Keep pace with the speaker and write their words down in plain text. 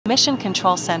Mission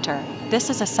Control Center, this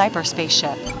is a cyber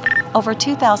spaceship. Over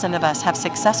 2,000 of us have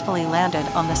successfully landed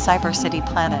on the Cyber City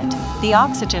planet. The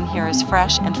oxygen here is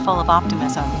fresh and full of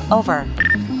optimism. Over.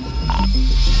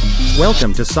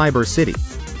 Welcome to Cyber City.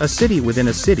 A city within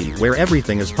a city where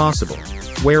everything is possible.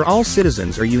 Where all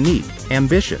citizens are unique,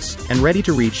 ambitious, and ready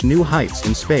to reach new heights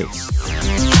in space.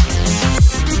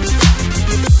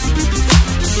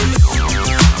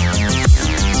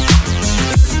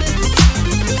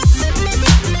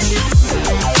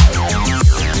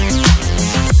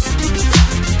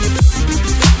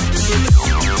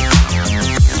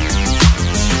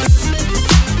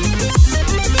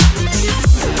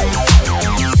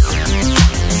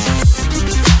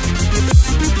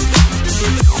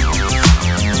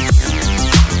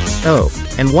 Oh,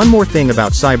 and one more thing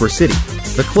about Cyber City.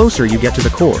 The closer you get to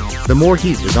the core, the more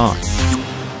heat is on.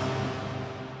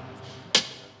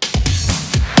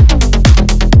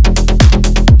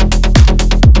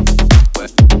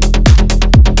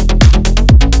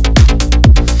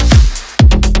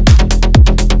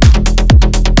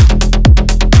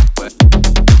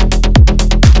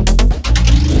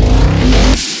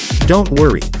 Don't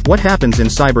worry, what happens in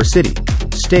Cyber City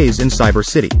stays in Cyber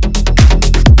City.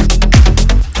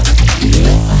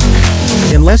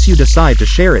 Unless you decide to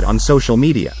share it on social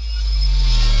media.